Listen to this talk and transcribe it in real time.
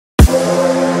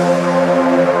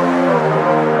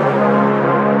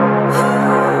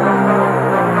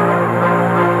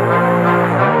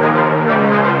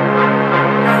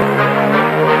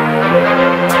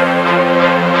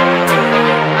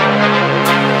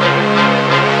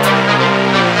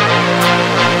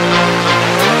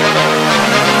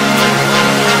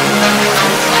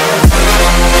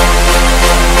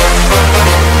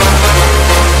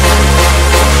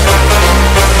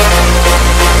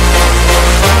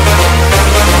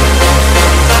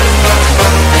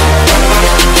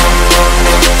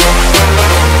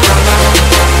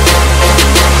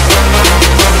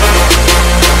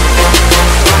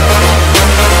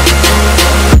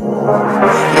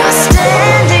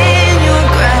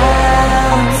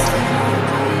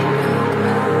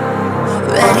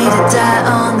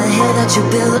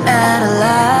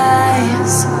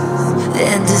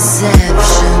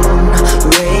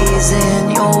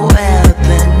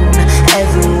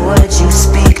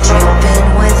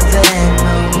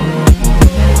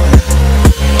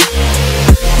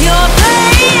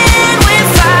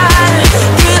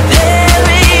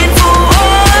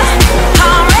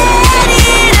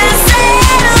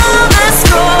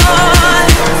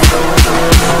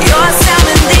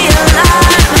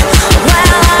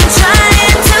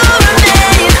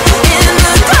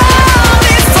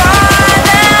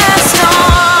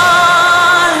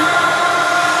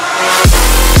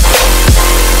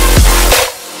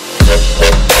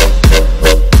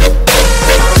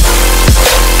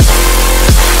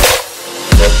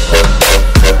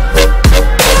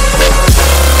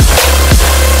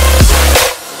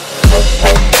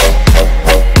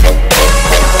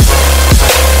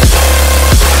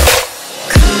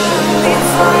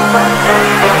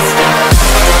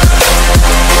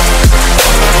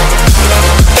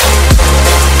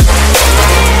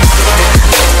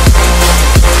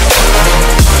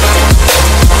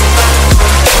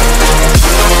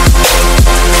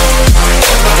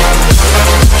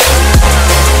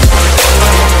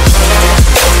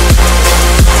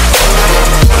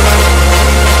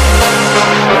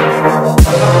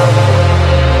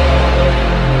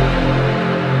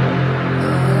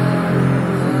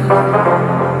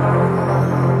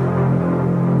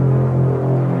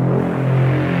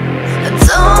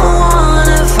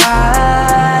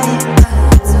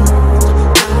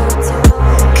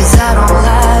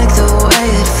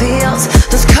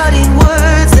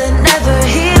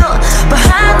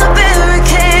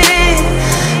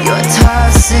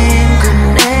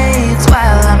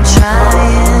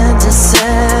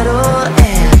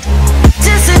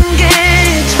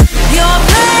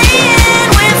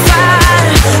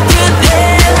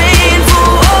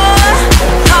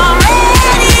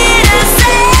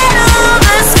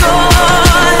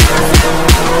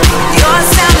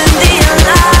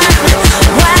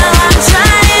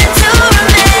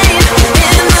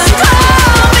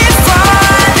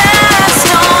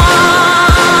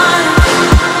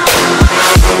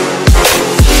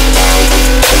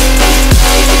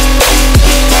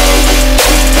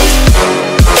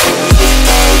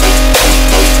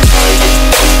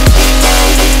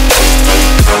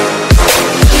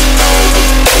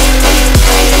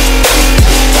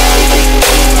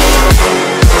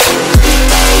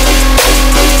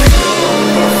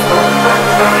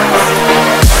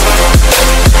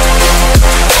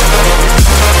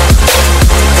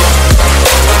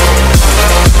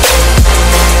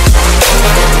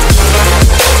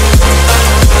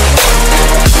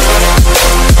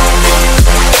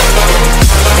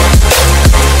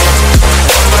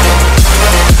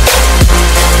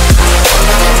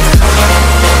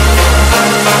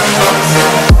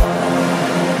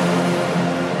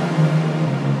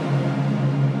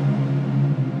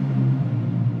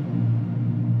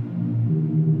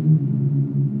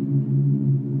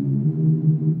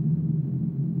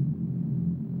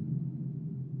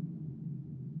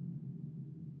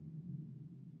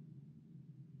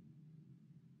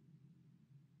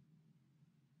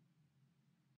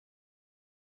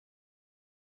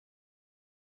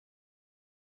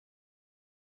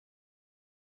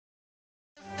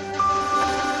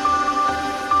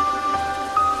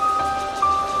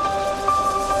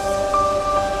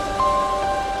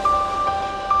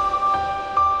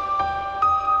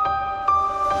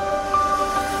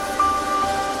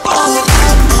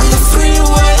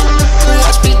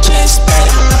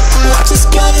respect. Watch us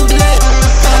gonna black.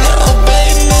 Better obey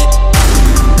me.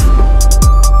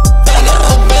 Better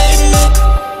obey me.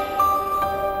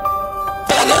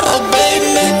 Better obey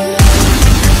me.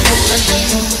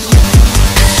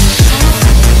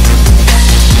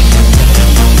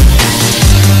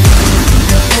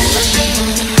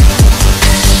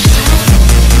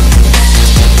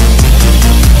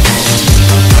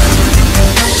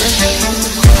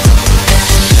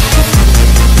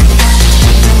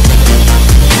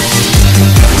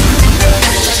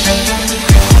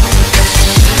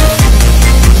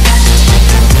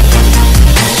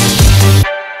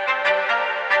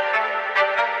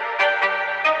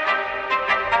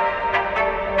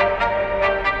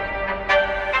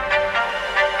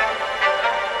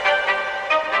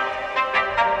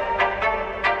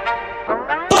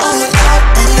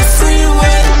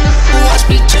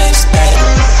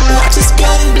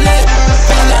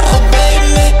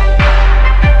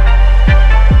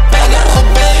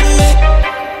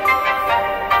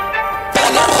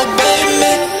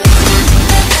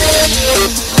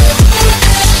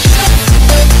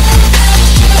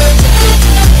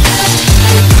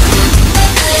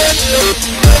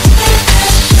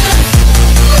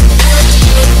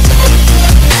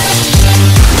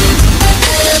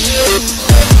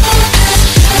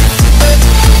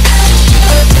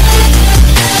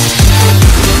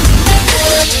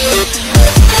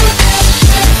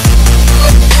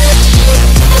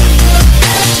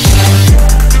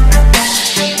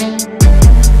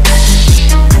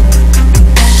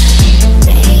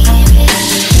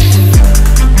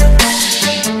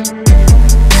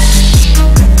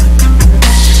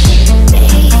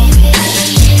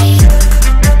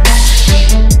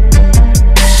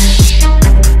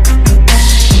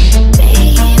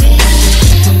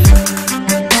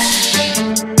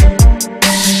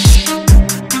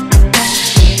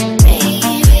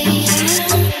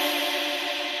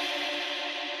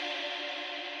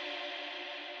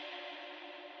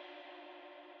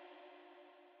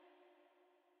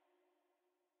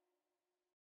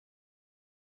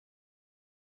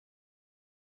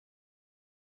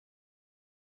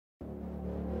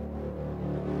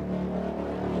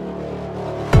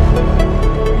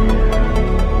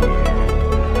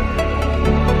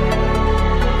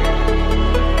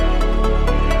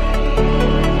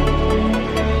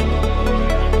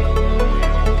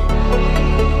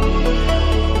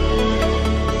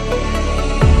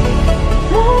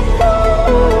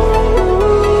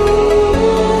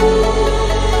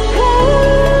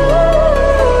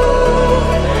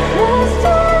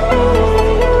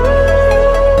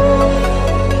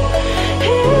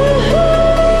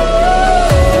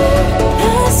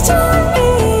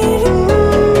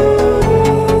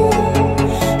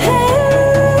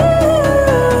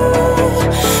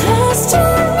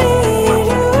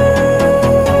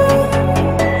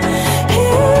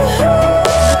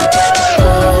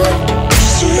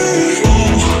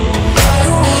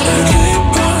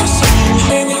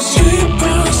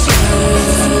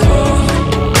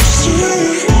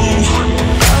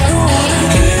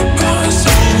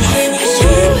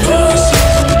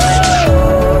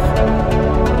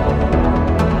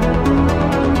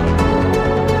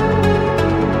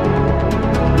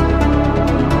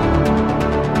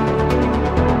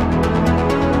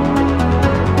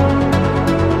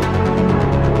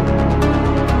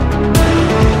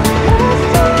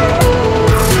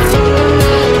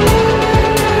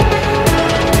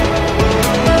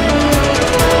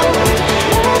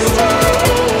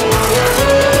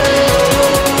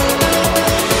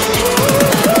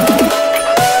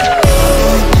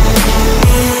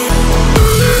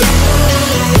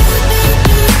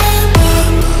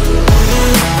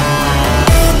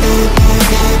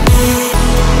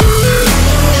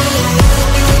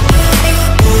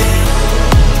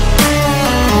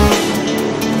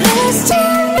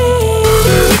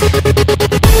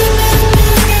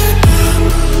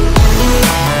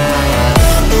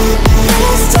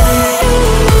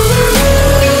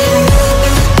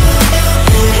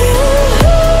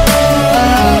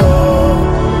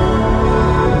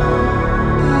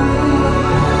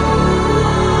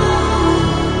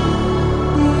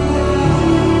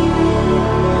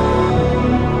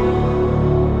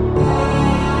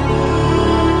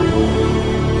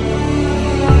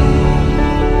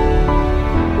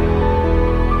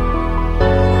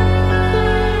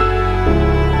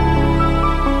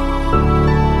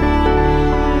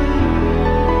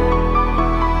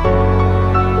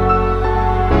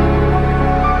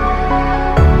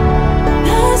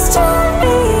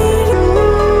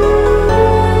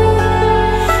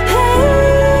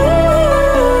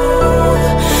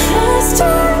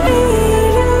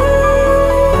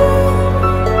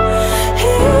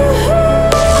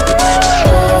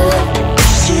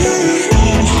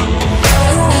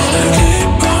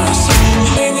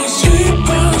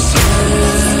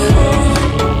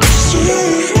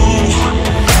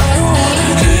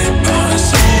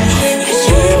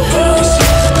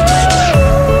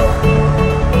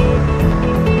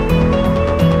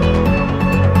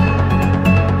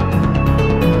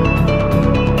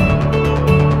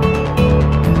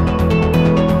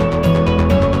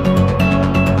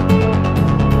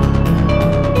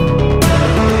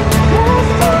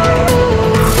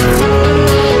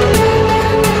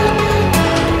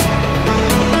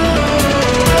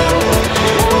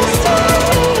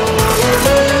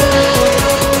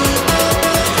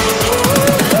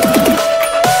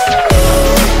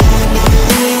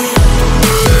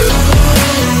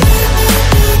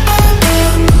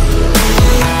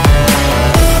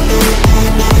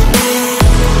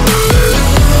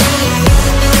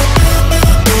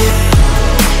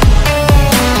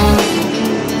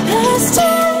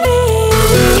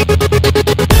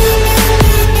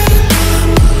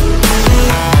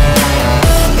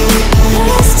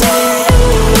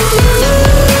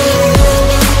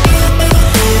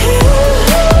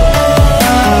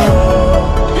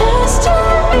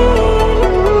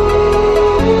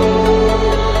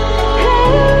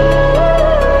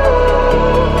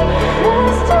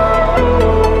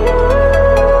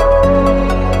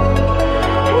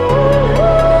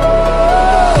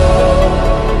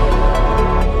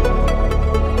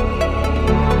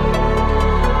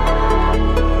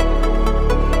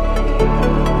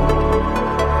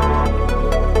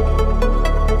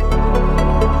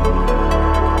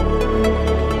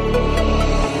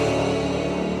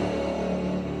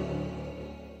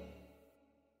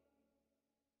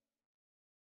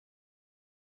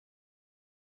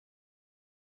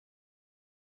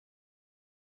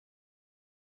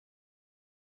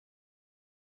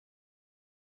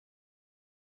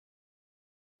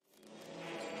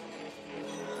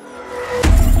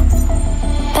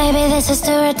 Baby, this is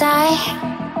do or die.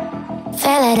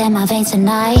 Feel it in my veins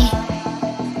tonight.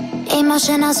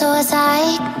 Emotional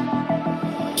suicide.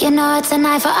 You know it's an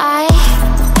eye for eye.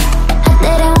 I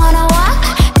didn't wanna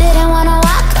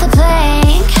walk the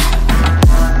plank.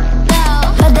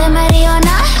 But the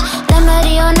Mariona,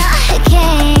 it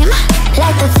came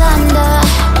like the thunder.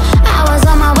 I was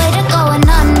on my way to going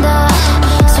under.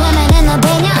 Swimming in the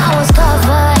bay, yeah, I was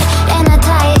covered in a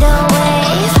tidal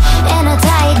wave,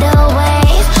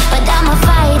 but I'm a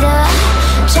fighter.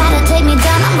 Try to take me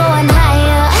down, I'm going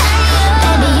higher.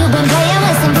 Baby, you've been playing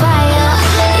with some fire.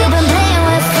 You've been playing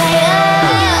with fire.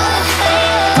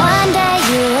 One day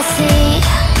you will see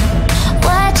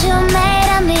what you made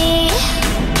of me.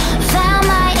 Found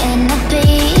my inner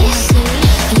peace.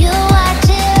 You watch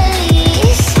it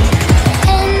release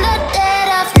in the dead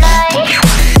of night.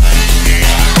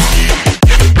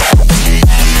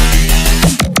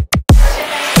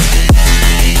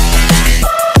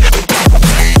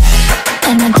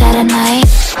 In the dead of night.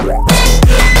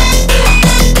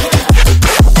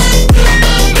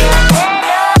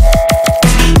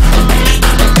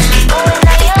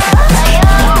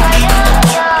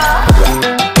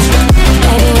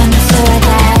 Baby, when it's do or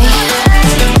die,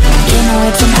 you know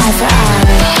it's an eye for eye.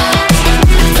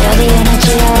 Feel the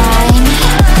energy align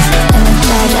in the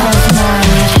dead of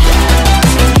night.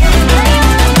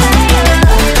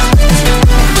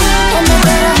 In the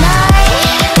dead of night.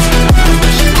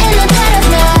 In the dead of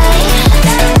night.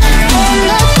 In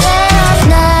the dead of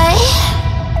night.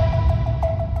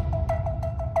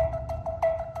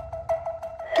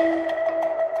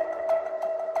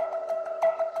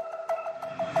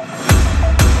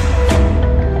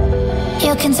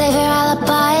 You can save your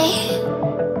alibi.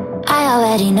 I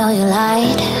already know you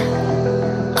lied.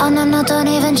 Oh no, no, don't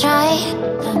even try.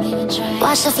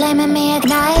 Watch the flame in me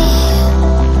ignite.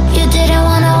 You didn't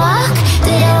wanna walk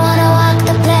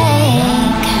the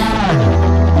plank.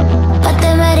 But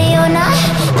the Mariona,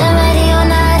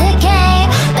 it came.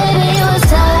 Baby, it was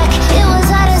dark, it was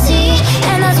hard to see.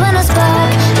 And that's when a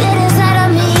spark lit inside of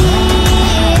me.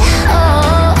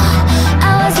 Oh,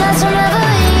 I was lost from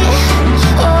reverie.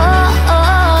 Oh,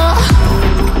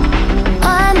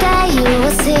 one day you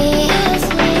will see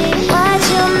what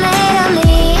you made of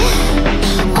me,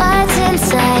 what's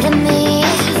inside of me.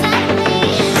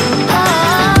 Oh,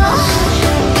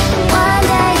 one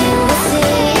day you will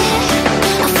see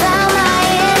I found my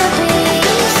inner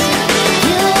peace.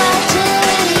 You watch it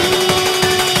release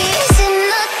in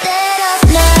the dead of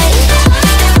night.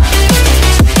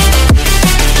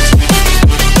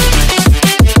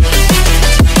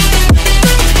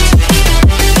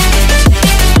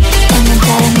 In the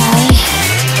dead of night.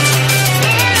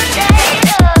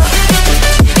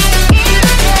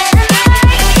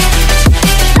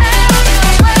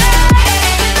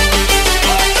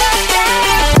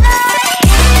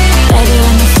 Baby,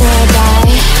 when it's do or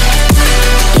die,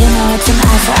 you know it's an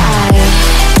eye for eye.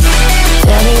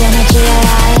 Feel the energy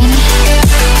align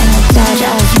in the dead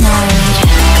of night.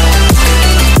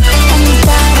 In the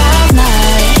dead of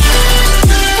night.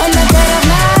 In the dead of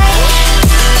night.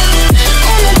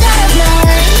 In the dead of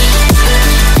night.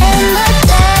 In the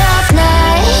dead of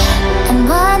night. And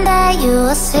one day you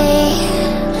will see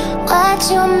what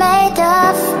you made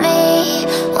of me,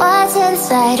 what's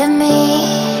inside of me.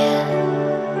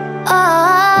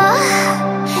 Oh,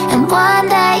 and one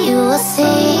day you will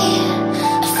see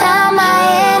I found my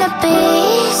inner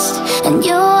beast, and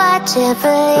you watch it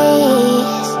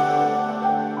release